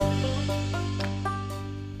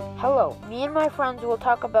Hello, me and my friends will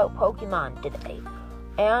talk about Pokemon today.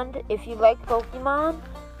 And if you like Pokemon,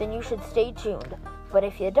 then you should stay tuned. But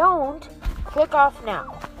if you don't, click off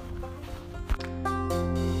now.